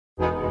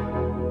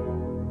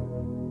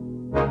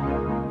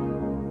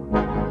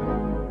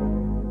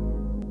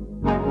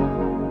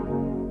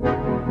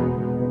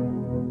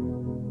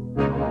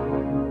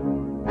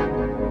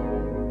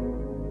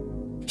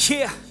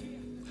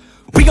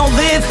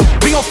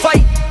We gon'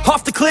 fight,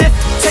 off the cliff,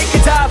 take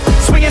a dive,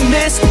 swing and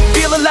miss,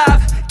 feel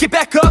alive, get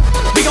back up,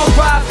 we gon'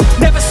 thrive,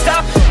 never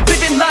stop,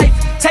 living life,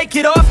 take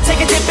it off,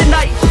 take a dip at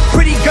night,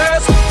 pretty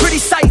girls, pretty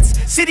sights,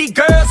 city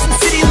girls and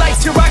city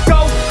lights, here I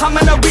go, I'm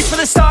gonna reach for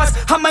the stars,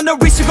 I'm gonna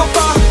reach to go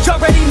far, you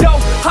already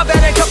know, I've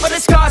had a couple of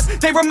scars,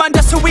 they remind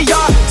us who we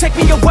are, take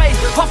me away,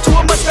 off to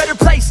a much better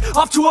place,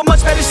 off to a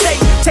much better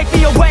state, take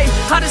me away,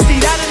 I just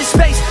need out of this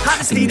space, I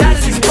just need out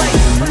of this place.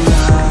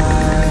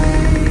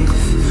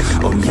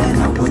 Oh yeah,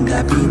 now wouldn't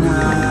that be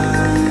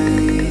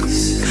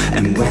nice?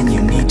 And when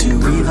you need to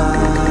revive,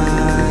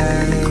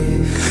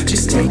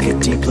 just take a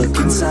deep look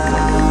inside.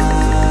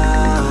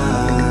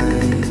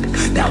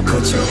 Now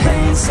put your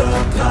hands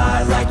up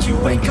high like you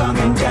ain't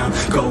coming down.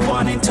 Go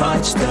on and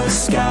touch the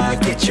sky,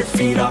 get your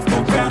feet off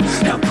the ground.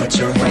 Now put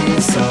your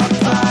hands up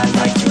high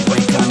like you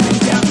ain't coming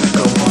down.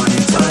 Go on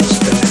and touch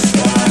the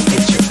sky,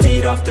 get your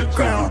feet off the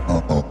ground.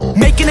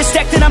 Making a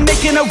stack, then I'm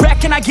making a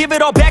wreck, and I give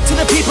it all back to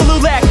the people who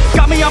lack.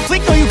 Got me on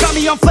fleek, no you got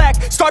me on flack.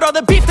 Start all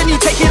the beef, then you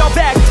take it all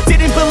back.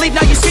 Didn't believe,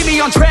 now you see me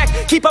on track.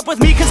 Keep up with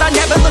me, cause I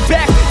never look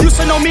back. Used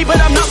to know me, but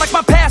I'm not like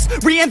my past.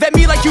 Reinvent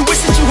me like you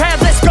wish that you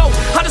had, let's go.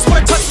 I just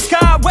wanna touch the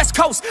sky, west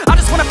coast. I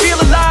just wanna feel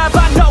alive,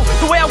 I know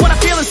the way I wanna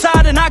feel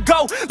inside, and I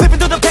go living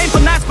through the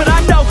painful nights, but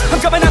I know I'm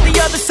coming out the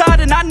other side,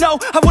 and I know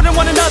I wouldn't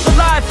want another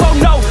life, oh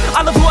no.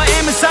 I love who I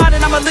am inside,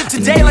 and I'ma live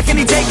today like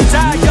any day can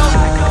die, yo.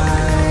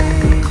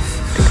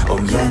 Oh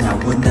yeah, now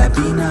wouldn't that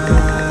be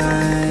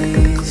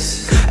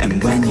nice?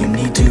 And when you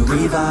need to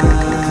revive,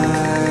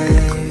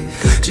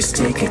 just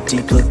take a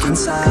deep look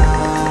inside.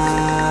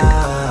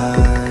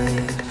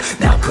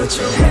 Now put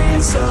your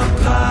hands up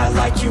high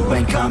like you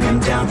ain't coming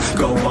down.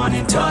 Go on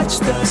and touch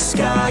the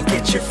sky,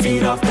 get your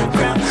feet off the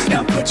ground.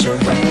 Now put your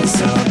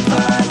hands up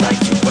high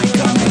like you ain't coming down.